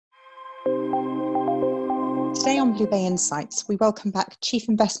Today on Blue Bay Insights, we welcome back Chief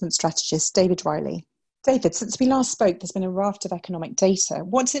Investment Strategist David Riley. David, since we last spoke, there's been a raft of economic data.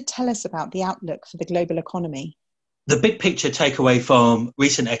 What does it tell us about the outlook for the global economy? The big picture takeaway from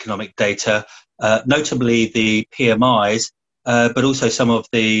recent economic data, notably the PMIs, but also some of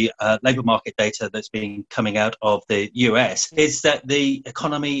the labour market data that's been coming out of the US, is that the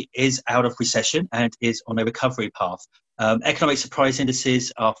economy is out of recession and is on a recovery path. Economic surprise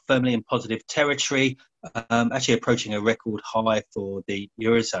indices are firmly in positive territory, actually approaching a record high for the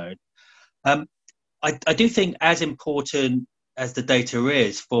Eurozone. I do think as important as the data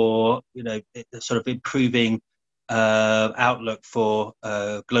is for, the sort of improving outlook for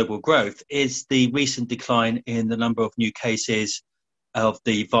global growth is the recent decline in the number of new cases of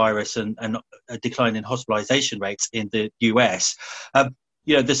the virus and a decline in hospitalization rates in the US.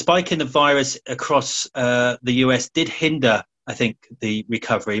 The spike in the virus across the US did hinder, I think, the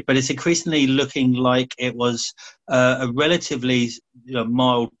recovery, but it's increasingly looking like it was a relatively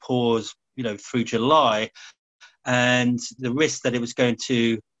mild pause, through July. And the risk that it was going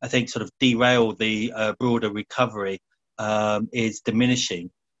to, I think, sort of derail the broader recovery is diminishing.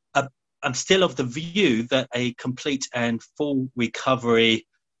 I'm still of the view that a complete and full recovery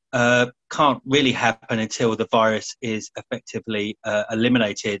can't really happen until the virus is effectively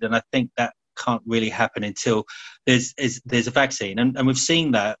eliminated. And I think that can't really happen until there's a vaccine. And we've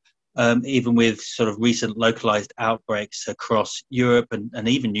seen that even with sort of recent localized outbreaks across Europe and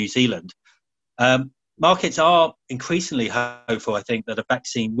even New Zealand. Markets are increasingly hopeful, I think, that a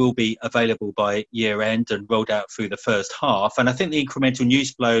vaccine will be available by year end and rolled out through the first half. And I think the incremental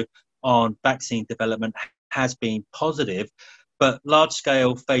news flow on vaccine development has been positive, but large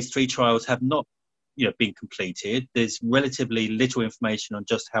scale phase 3 trials have not been completed. There's relatively little information on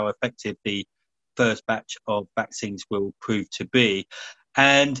just how effective the first batch of vaccines will prove to be.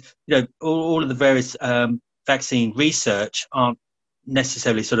 And, all of the various vaccine research aren't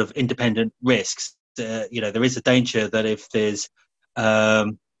necessarily sort of independent risks. There is a danger that if there's a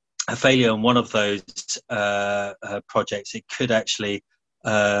failure on one of those projects, it could actually,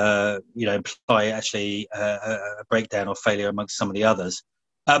 imply actually a breakdown or failure amongst some of the others.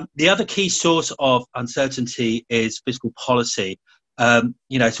 The other key source of uncertainty is fiscal policy.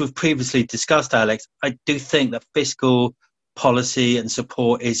 As we've previously discussed, Alex, I do think that fiscal policy and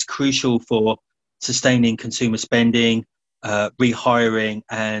support is crucial for sustaining consumer spending, rehiring,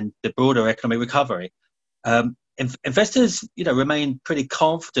 and the broader economic recovery. Investors, remain pretty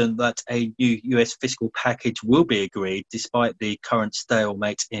confident that a new US fiscal package will be agreed despite the current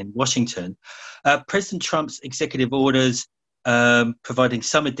stalemate in Washington. President Trump's executive orders providing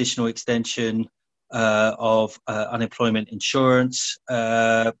some additional extension of unemployment insurance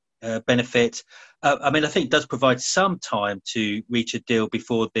benefit, I think does provide some time to reach a deal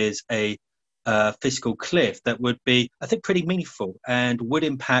before there's a fiscal cliff that would be, I think, pretty meaningful and would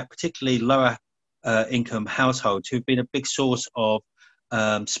impact particularly lower income households who've been a big source of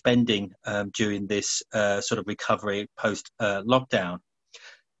spending during this sort of recovery post lockdown.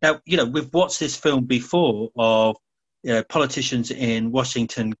 Now, we've watched this film before of politicians in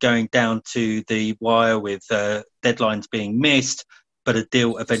Washington going down to the wire with deadlines being missed, but a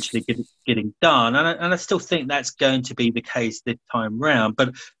deal eventually getting done. And I still think that's going to be the case this time round.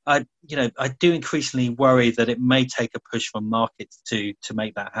 But I do increasingly worry that it may take a push from markets to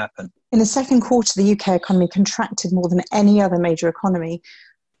make that happen. In the second quarter, the UK economy contracted more than any other major economy.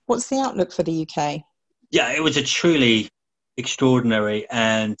 What's the outlook for the UK? Yeah, it was a truly extraordinary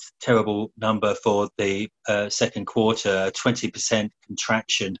and terrible number for the second quarter, 20%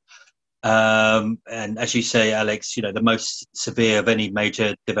 contraction. And as you say, Alex, the most severe of any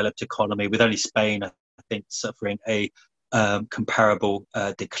major developed economy, with only Spain, I think, suffering a comparable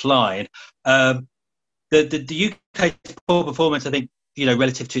decline. The UK's poor performance, I think,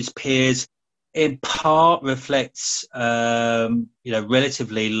 relative to its peers, in part reflects,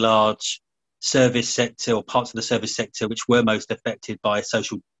 relatively large service sector or parts of the service sector which were most affected by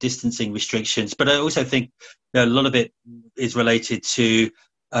social distancing restrictions. But I also think a lot of it is related to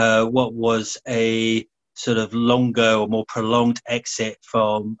what was a sort of longer or more prolonged exit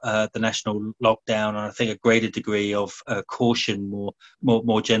from the national lockdown, and I think a greater degree of caution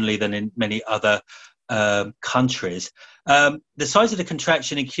more generally than in many other countries. The size of the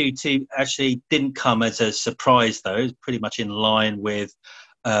contraction in Q2 actually didn't come as a surprise, though. It was pretty much in line with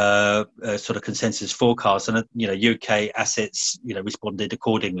sort of consensus forecast, and UK assets responded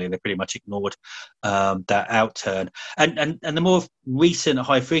accordingly. They pretty much ignored that outturn, and the more recent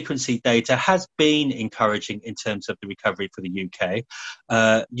high frequency data has been encouraging in terms of the recovery for the UK.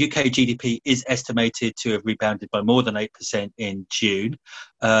 UK GDP is estimated to have rebounded by more than 8% in June.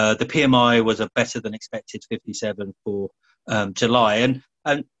 The PMI was a better than expected 57 for July,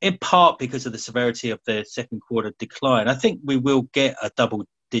 and in part because of the severity of the second quarter decline, I think we will get a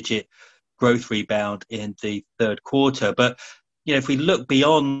double-digit growth rebound in the third quarter. But if we look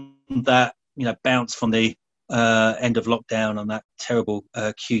beyond that, bounce from the end of lockdown on that terrible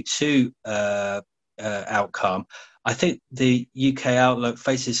Q2 outcome, I think the UK outlook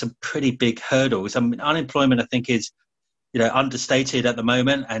faces some pretty big hurdles. I mean, unemployment, I think, is understated at the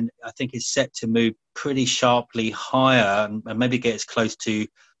moment, and I think is set to move pretty sharply higher and maybe get as close to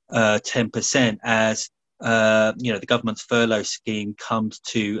 10% as the government's furlough scheme comes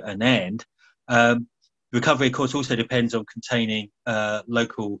to an end. Recovery, of course, also depends on containing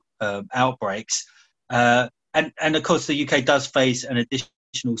local outbreaks, and of course the UK does face an additional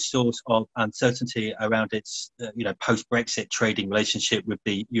source of uncertainty around its post-Brexit trading relationship with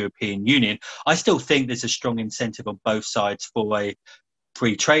the European Union. I still think there's a strong incentive on both sides for a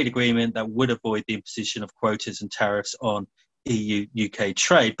free trade agreement that would avoid the imposition of quotas and tariffs on EU-UK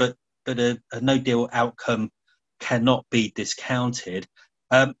trade, but a no-deal outcome cannot be discounted.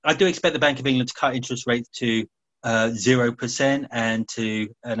 I do expect the Bank of England to cut interest rates to 0% and to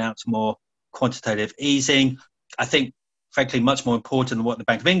announce more quantitative easing. I think, frankly, much more important than what the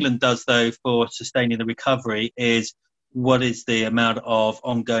Bank of England does, though, for sustaining the recovery is what is the amount of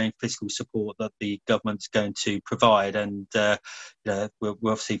ongoing fiscal support that the government's going to provide. And we'll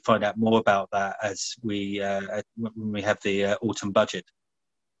obviously find out more about that as when we have the autumn budget.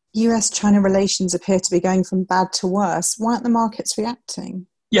 US-China relations appear to be going from bad to worse. Why aren't the markets reacting?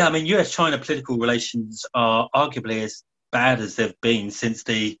 Yeah, I mean, US-China political relations are arguably as bad as they've been since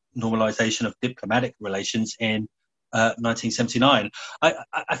the normalization of diplomatic relations in 1979.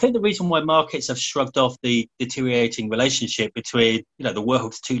 I think the reason why markets have shrugged off the deteriorating relationship between the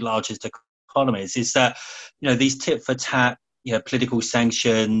world's two largest economies is that these tit for tat political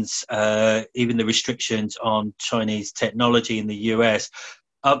sanctions, even the restrictions on Chinese technology in the US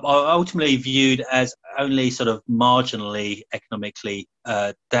are ultimately viewed as only sort of marginally economically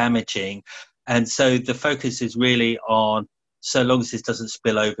damaging. And so the focus is really on, so long as this doesn't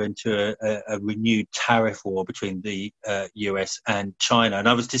spill over into a renewed tariff war between the US and China. And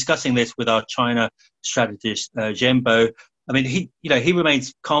I was discussing this with our China strategist, Zhenbo. I mean, he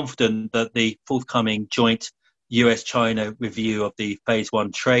remains confident that the forthcoming joint US-China review of the Phase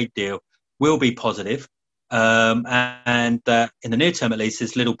 1 trade deal will be positive. And that in the near term, at least,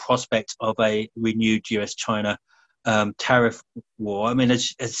 there's little prospect of a renewed US-China tariff war. I mean,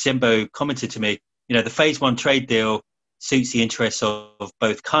 as Zhenbo commented to me, the Phase 1 trade deal suits the interests of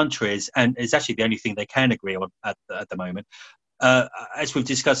both countries and is actually the only thing they can agree on at the moment. As we've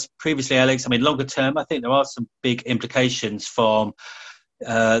discussed previously, Alex, I mean, longer term, I think there are some big implications from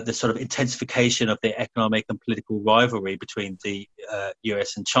the sort of intensification of the economic and political rivalry between the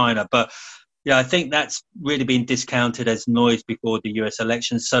US and China. But yeah, I think that's really been discounted as noise before the US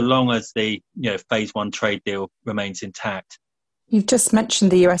elections, so long as the Phase 1 trade deal remains intact. You've just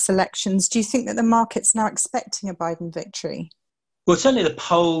mentioned the US elections. Do you think that the market's now expecting a Biden victory? Well, certainly the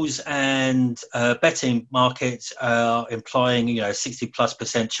polls and betting markets are implying,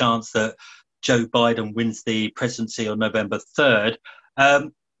 60+% chance that Joe Biden wins the presidency on November 3rd.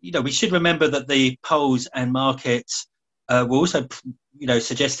 We should remember that the polls and markets were also,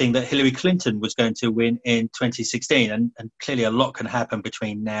 suggesting that Hillary Clinton was going to win in 2016, and clearly a lot can happen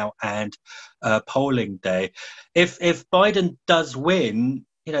between now and polling day. If Biden does win,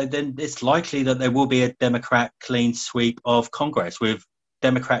 then it's likely that there will be a Democrat clean sweep of Congress, with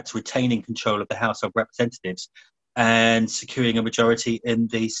Democrats retaining control of the House of Representatives and securing a majority in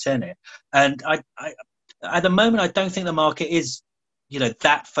the Senate. And I at the moment, I don't think the market is,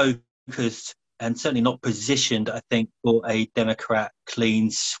 that focused and certainly not positioned, I think, for a Democrat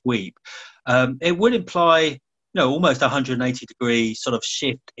clean sweep. It would imply, almost 180-degree sort of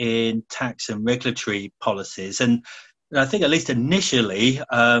shift in tax and regulatory policies. And I think at least initially,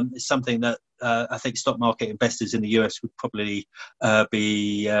 it's something that I think stock market investors in the US would probably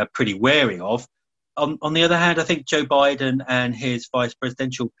be pretty wary of. On the other hand, I think Joe Biden and his vice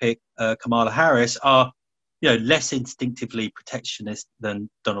presidential pick, Kamala Harris, are less instinctively protectionist than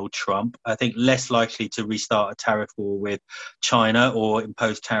Donald Trump. I think less likely to restart a tariff war with China or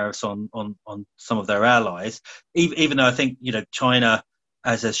impose tariffs on some of their allies. Even though I think, China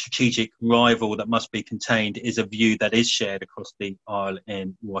as a strategic rival that must be contained is a view that is shared across the aisle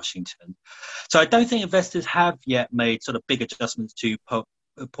in Washington. So I don't think investors have yet made sort of big adjustments to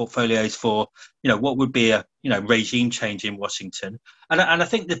portfolios for, what would be a, regime change in Washington. And I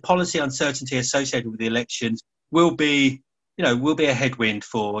think the policy uncertainty associated with the elections will be a headwind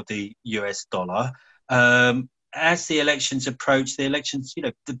for the US dollar. As the elections approach,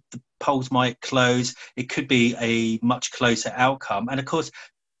 the polls might close. It could be a much closer outcome. And of course,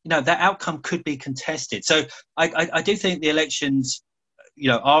 that outcome could be contested. So I do think the elections,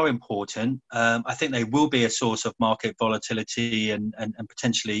 are important. I think they will be a source of market volatility and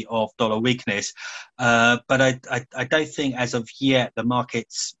potentially of dollar weakness. But I don't think as of yet the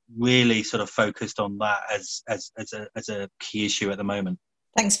market's really sort of focused on that as a key issue at the moment.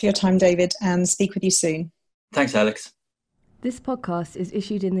 Thanks for your time, David, and speak with you soon. Thanks, Alex. This podcast is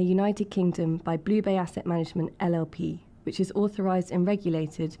issued in the United Kingdom by BlueBay Asset Management LLP, which is authorised and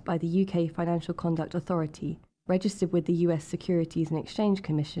regulated by the UK Financial Conduct Authority, registered with the US Securities and Exchange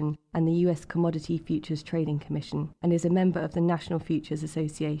Commission and the US Commodity Futures Trading Commission, and is a member of the National Futures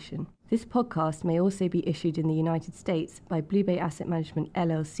Association. This podcast may also be issued in the United States by BlueBay Asset Management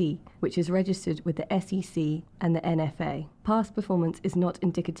LLC, which is registered with the SEC and the NFA. Past performance is not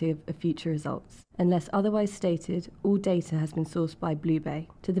indicative of future results. Unless otherwise stated, all data has been sourced by BlueBay.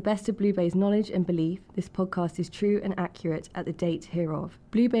 To the best of BlueBay's knowledge and belief, this podcast is true and accurate at the date hereof.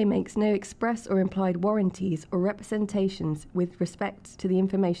 BlueBay makes no express or implied warranties or representations with respect to the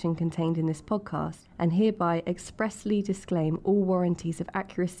information contained in this podcast, and hereby expressly disclaim all warranties of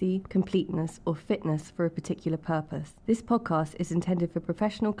accuracy, completeness, or fitness for a particular purpose. This podcast is intended for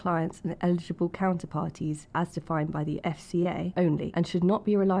professional clients and eligible counterparties as defined by the FCA only, and should not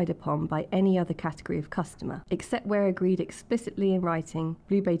be relied upon by any other category of customer. Except where agreed explicitly in writing,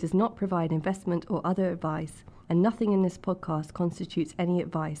 BlueBay does not provide investment or other advice, and nothing in this podcast constitutes any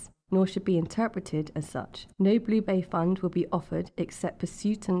advice, nor should be interpreted as such. No BlueBay fund will be offered except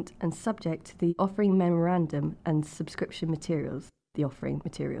pursuant and subject to the offering memorandum and subscription materials. The offering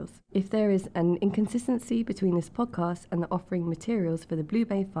materials. If there is an inconsistency between this podcast and the offering materials for the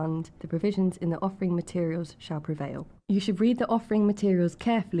BlueBay fund, the provisions in the offering materials shall prevail. You should read the offering materials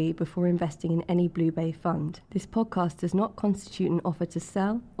carefully before investing in any BlueBay fund. This podcast does not constitute an offer to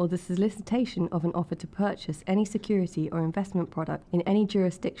sell or the solicitation of an offer to purchase any security or investment product in any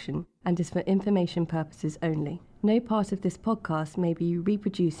jurisdiction, and is for information purposes only. No part of this podcast may be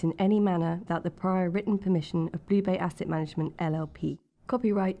reproduced in any manner without the prior written permission of BlueBay Asset Management LLP.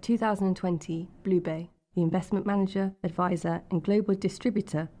 Copyright 2020 BlueBay. The investment manager, advisor, and global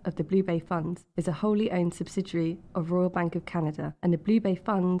distributor of the BlueBay funds is a wholly owned subsidiary of Royal Bank of Canada, and the BlueBay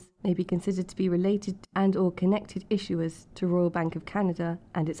funds may be considered to be related and/or connected issuers to Royal Bank of Canada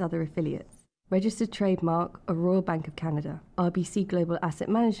and its other affiliates. Registered trademark of Royal Bank of Canada. RBC Global Asset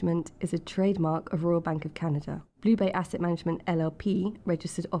Management is a trademark of Royal Bank of Canada. BlueBay Asset Management LLP,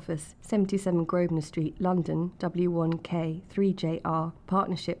 registered office 77 Grosvenor Street, London, W1K 3JR,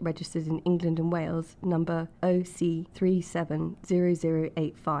 partnership registered in England and Wales, number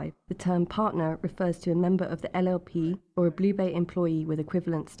OC370085. The term partner refers to a member of the LLP or a BlueBay employee with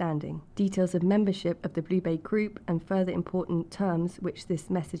equivalent standing. Details of membership of the BlueBay Group and further important terms which this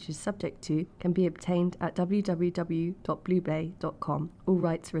message is subject to can be obtained at www.bluebay.com. All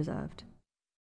rights reserved.